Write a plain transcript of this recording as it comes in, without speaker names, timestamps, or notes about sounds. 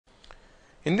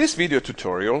In this video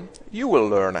tutorial, you will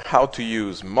learn how to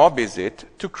use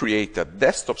mob.is.it to create a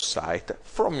desktop site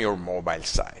from your mobile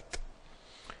site.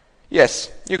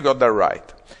 Yes, you got that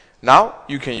right. Now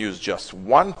you can use just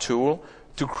one tool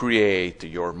to create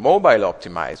your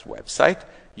mobile-optimized website,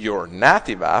 your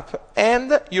native app,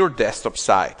 and your desktop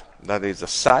site. That is a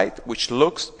site which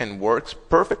looks and works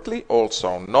perfectly also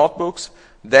on notebooks,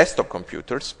 desktop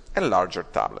computers, and larger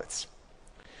tablets.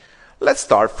 Let's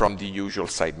start from the usual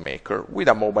site maker with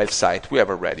a mobile site we have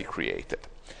already created.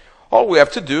 All we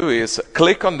have to do is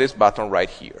click on this button right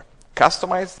here,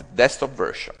 Customize the desktop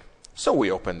version. So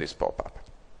we open this pop-up.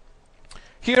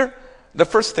 Here, the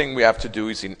first thing we have to do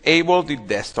is enable the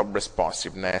desktop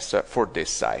responsiveness for this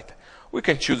site. We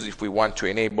can choose if we want to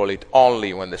enable it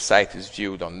only when the site is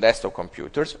viewed on desktop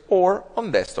computers or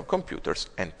on desktop computers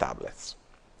and tablets.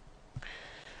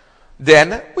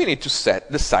 Then we need to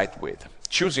set the site width,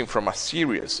 choosing from a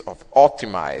series of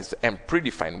optimized and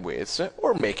predefined widths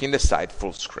or making the site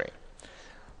full screen.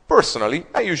 Personally,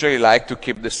 I usually like to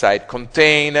keep the site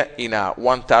contained in a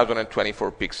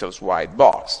 1024 pixels wide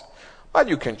box, but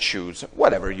you can choose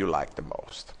whatever you like the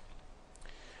most.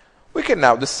 We can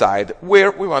now decide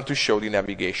where we want to show the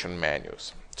navigation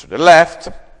menus: to the left,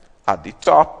 at the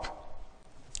top,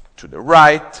 to the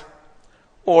right,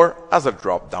 or as a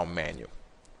drop-down menu.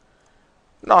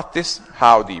 Notice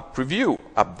how the preview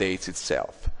updates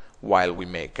itself while we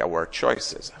make our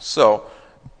choices, so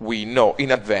we know in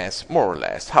advance more or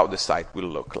less how the site will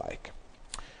look like.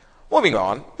 Moving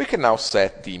on, we can now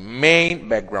set the main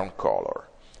background color.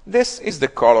 This is the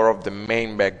color of the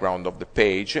main background of the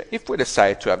page if we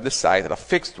decide to have the site at a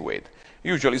fixed width,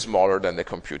 usually smaller than the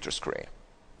computer screen.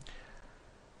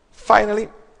 Finally,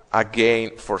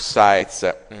 again for sites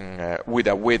with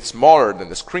a width smaller than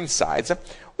the screen size,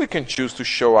 we can choose to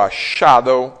show a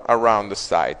shadow around the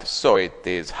site so it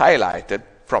is highlighted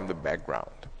from the background.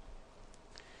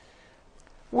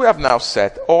 We have now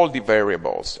set all the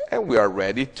variables and we are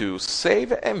ready to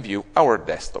save and view our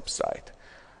desktop site.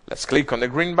 Let's click on the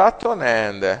green button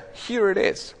and here it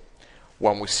is.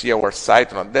 When we see our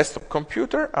site on a desktop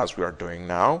computer, as we are doing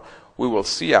now, we will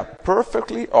see a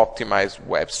perfectly optimized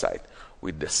website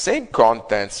with the same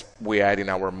contents we had in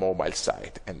our mobile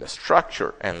site and the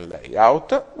structure and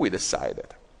layout we decided.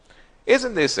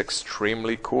 Isn't this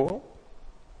extremely cool?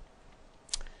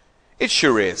 It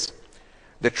sure is.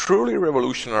 The truly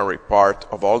revolutionary part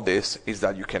of all this is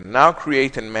that you can now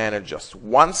create and manage just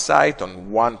one site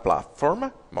on one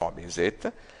platform, mob.is.it,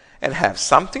 and have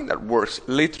something that works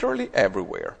literally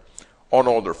everywhere, on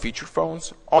older feature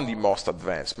phones, on the most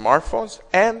advanced smartphones,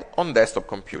 and on desktop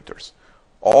computers,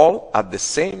 all at the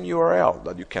same URL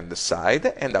that you can decide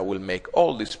and that will make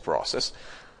all this process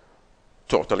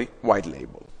totally white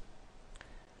label.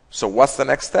 So what's the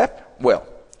next step? Well,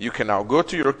 you can now go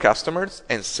to your customers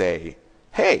and say,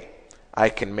 hey, I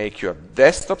can make you a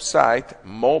desktop site,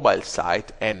 mobile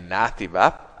site, and native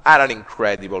app at an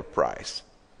incredible price.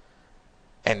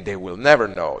 And they will never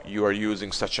know you are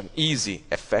using such an easy,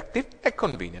 effective, and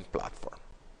convenient platform.